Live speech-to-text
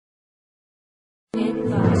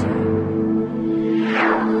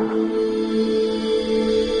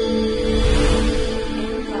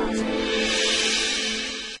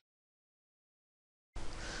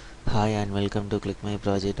welcome to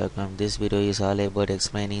clickmyproject.com. This video is all about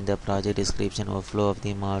explaining the project description, workflow of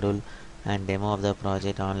the module and demo of the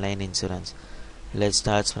project online insurance. Let's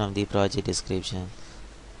start from the project description.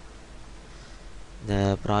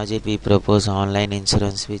 The project we propose online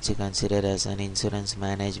insurance, which is considered as an insurance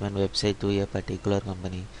management website to a particular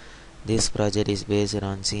company. This project is based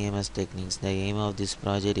on CMS techniques. The aim of this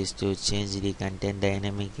project is to change the content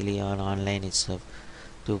dynamically on online itself,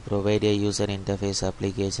 to provide a user interface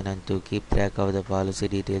application and to keep track of the policy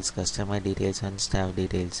details, customer details and staff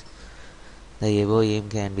details. The above aim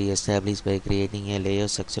can be established by creating a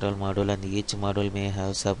layout structural module, and each module may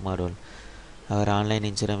have sub-module. Our online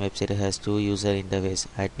insurance website has two user interfaces,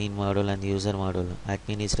 admin module and user module.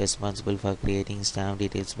 Admin is responsible for creating staff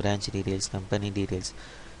details, branch details, company details,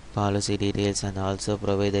 policy details, and also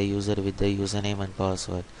provide the user with the username and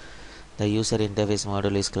password. The user interface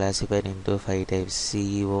module is classified into 5 types: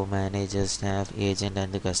 CEO, manager, staff, agent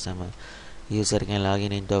and the customer. User can log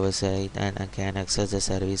in into our site and can access the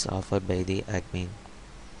service offered by the admin.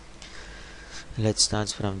 Let's start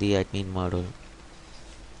from the admin module.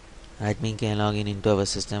 Admin can log in into our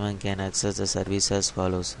system and can access the service as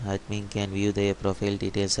follows. Admin can view their profile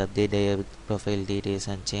details, update their profile details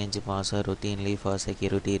and change password routinely for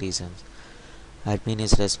security reasons. Admin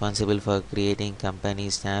is responsible for creating company,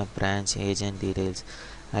 staff, branch, agent details.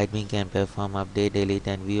 Admin can perform update, delete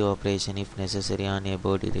and view operation if necessary on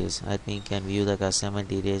above details. Admin can view the customer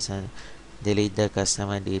details and delete the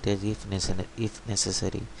customer details if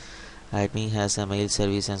necessary. Admin has a mail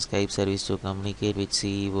service and Skype service to communicate with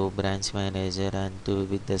CEO, branch manager and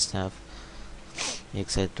with the staff,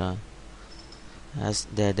 etc. As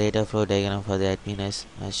the data flow diagram for the admin is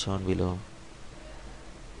as shown below.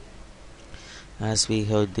 As we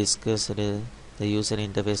have discussed, the user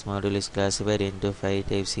interface module is classified into 5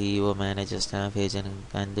 types: CEO, manager, staff, agent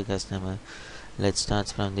and the customer. Let's start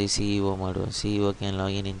from the CEO module. CEO can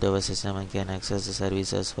log in into our system and can access the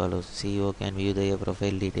service as follows. CEO can view their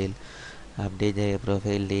profile detail, update their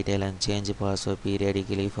profile detail and change password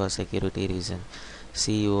periodically for security reasons.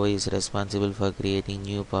 CEO is responsible for creating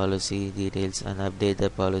new policy details and update the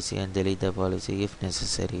policy and delete the policy if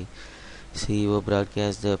necessary. CEO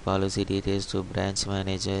broadcasts the policy details to branch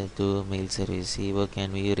manager to mail service. CEO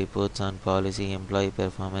can view reports on policy, employee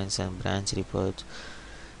performance and branch reports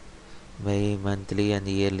by monthly and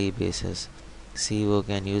yearly basis. CEO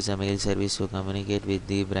can use a mail service to communicate with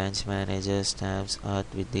the branch manager, staffs or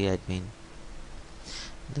with the admin.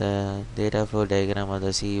 The data flow diagram of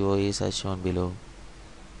the CEO is as shown below.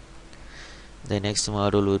 The next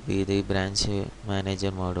module would be the branch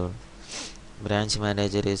manager module. Branch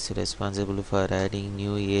manager is responsible for adding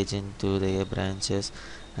new agents to their branches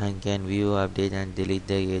and can view, update and delete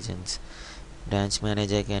the agents. Branch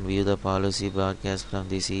manager can view the policy broadcast from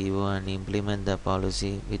the CEO and implement the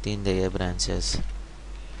policy within their branches.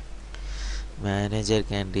 Manager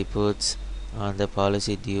can report on the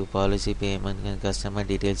policy due, policy payment and customer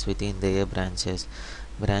details within their branches.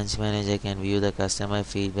 Branch manager can view the customer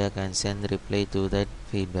feedback and send reply to that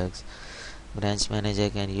feedbacks. Branch manager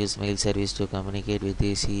can use mail service to communicate with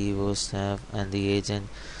the CEO, staff and the agent.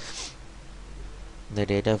 The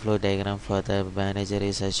data flow diagram for the manager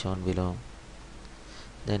is as shown below.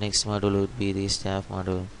 The next module would be the staff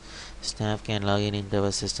module. Staff can log in into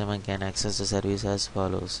our system and can access the service as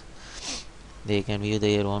follows. They can view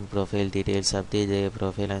their own profile details, update their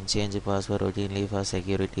profile and change password routinely for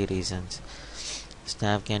security reasons.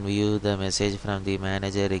 Staff can view the message from the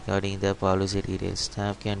manager regarding the policy details.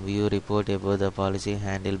 Staff can view report about the policy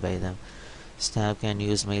handled by them. Staff can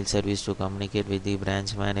use mail service to communicate with the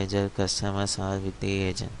branch manager, customers or with the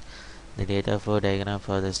agent. The data flow diagram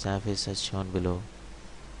for the staff is as shown below.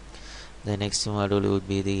 The next module would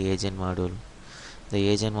be the agent module. The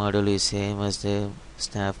agent module is same as the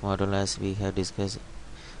staff module as we have discussed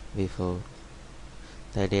before.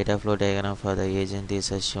 The data flow diagram for the agent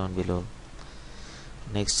is as shown below.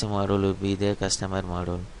 Next module will be the customer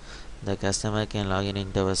module. The customer can log in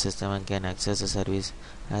into our system and can access the service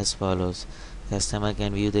as follows. Customer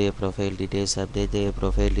can view their profile details, update their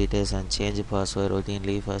profile details and change password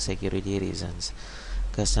routinely for security reasons.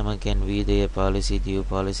 Customer can view their policy due,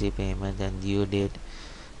 policy payment and due date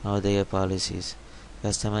of their policies.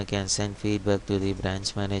 Customer can send feedback to the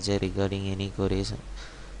branch manager regarding any queries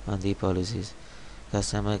on the policies.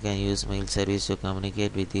 Customer can use mail service to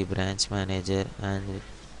communicate with the branch manager and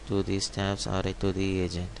to the staffs or to the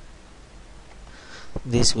agent.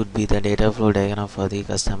 This would be the data flow diagram for the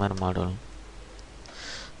customer model.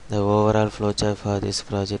 The overall flowchart for this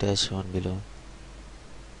project is shown below.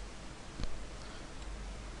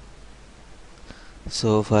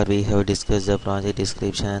 So far we have discussed the project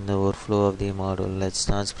description and the overflow of the module. Let's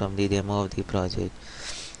start from the demo of the project.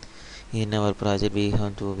 In our project we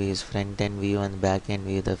have two views, front end view and back end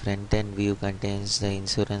view. The front end view contains the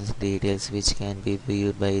insurance details which can be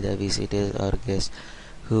viewed by the visitors or guests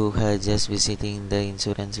who are just visiting the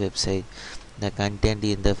insurance website. The content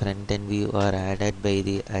in the front end view are added by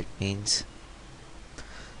the admins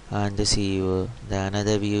and the CEO. The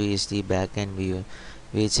another view is the back end view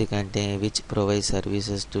which provides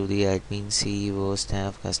services to the admin, CEO,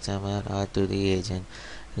 staff, customer or to the agent.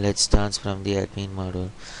 Let's start from the admin module.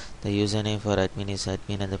 The username for admin is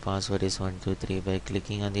admin and the password is 123. By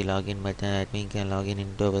clicking on the login button, admin can log in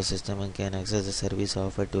into our system and can access the service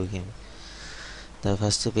offered to him. The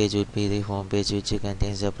first page would be the home page, which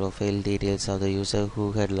contains the profile details of the user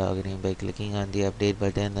who had logged in. By clicking on the update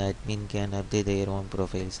button, the admin can update their own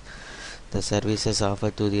profiles. The services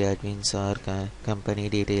offered to the admins are company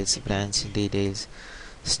details, branch details,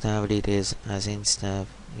 staff details, assigned staff,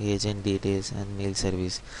 agent details, and mail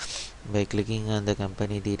service. By clicking on the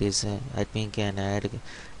company details, admin can add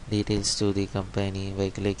details to the company.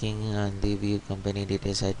 By clicking on the view company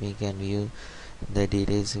details, admin can view the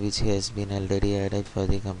details which has been already added for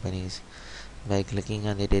the companies. By clicking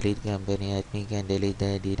on the delete company, admin can delete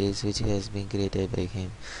the details which has been created by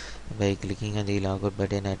him. By clicking on the logout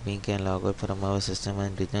button, admin can log out from our system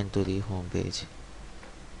and return to the home page.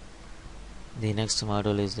 The next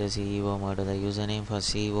module is the CEO module. The username for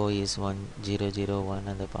CEO is 1001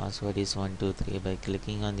 and the password is 123. By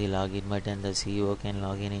clicking on the login button, the CEO can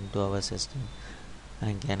log in into our system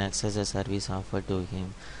and can access the service offered to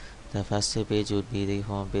him. The first page would be the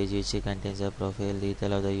home page, which contains the profile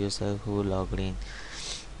detail of the user who logged in.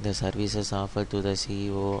 The services offered to the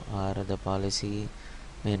CEO are the policy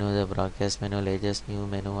menu, the broadcast menu, latest new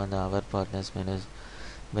menu, and the our partners menus.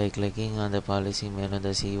 By clicking on the policy menu, the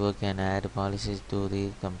CEO can add policies to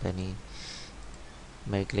the company.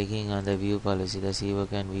 By clicking on the view policy, the CEO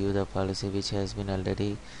can view the policy which has been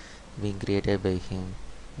already been created by him.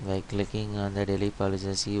 By clicking on the delete policy,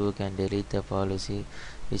 the CEO can delete the policy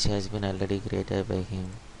which has been already created by him.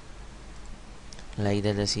 Like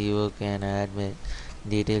that, the CEO can add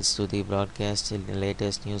details to the broadcast, the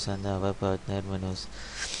latest news, and the our partner menus.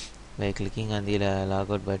 By clicking on the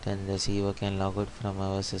logout button, the CEO can log out from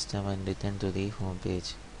our system and return to the home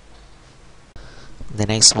page. The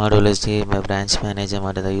next module is the branch manager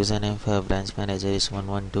module. The username for branch manager is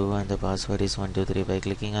 112 and the password is 123. By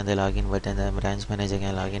clicking on the login button, the branch manager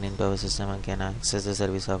can log in into our system and can access the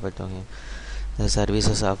service offered to him. The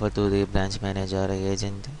services offered to the branch manager are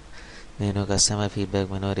agent menu, customer feedback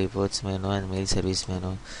menu, reports menu, and mail service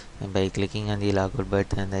menu. And by clicking on the logout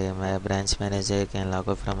button, the branch manager can log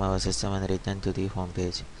out from our system and return to the home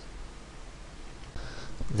page.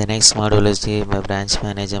 The next module is the branch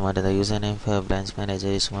manager module. The username for branch manager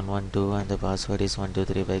is 112 and the password is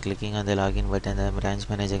 123. By clicking on the login button, the branch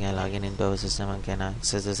manager can log in into our system and can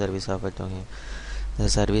access the service offered to him. The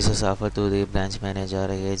services offered to the branch manager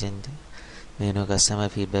are agent menu, customer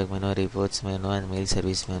feedback menu, reports menu, and mail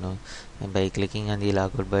service menu. And by clicking on the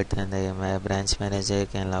logout button, the branch manager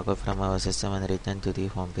can log out from our system and return to the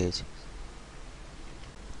home page.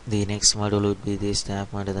 The next module would be the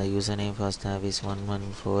staff module. The username for staff is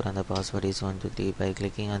 114 and the password is 123. By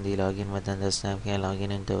clicking on the login button, the staff can log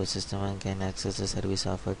in into our system and can access the service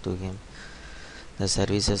offered to him. The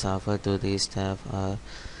services offered to the staff are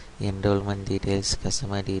enrollment details,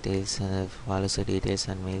 customer details, policy details,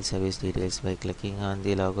 and mail service details. By clicking on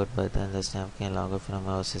the logout button, the staff can log out from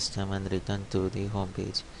our system and return to the home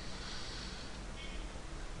page.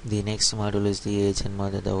 The next module is the agent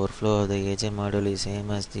module. The overflow of the agent module is same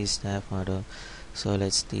as the staff module. So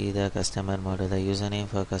let's see the customer module. The username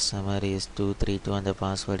for customer is 232 and the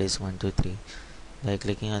password is 123. By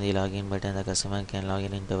clicking on the login button, the customer can log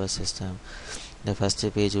in into our system. The first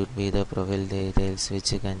page would be the profile details, which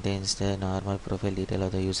contains the normal profile detail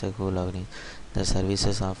of the user who logged in. The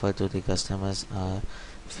services offered to the customers are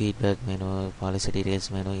feedback menu, policy details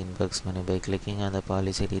menu, inbox menu. By clicking on the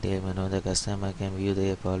policy detail menu, the customer can view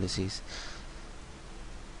their policies.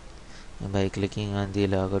 By clicking on the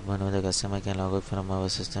logout menu, the customer can log out from our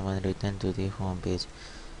system and return to the home page.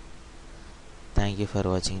 Thank you for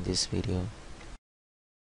watching this video.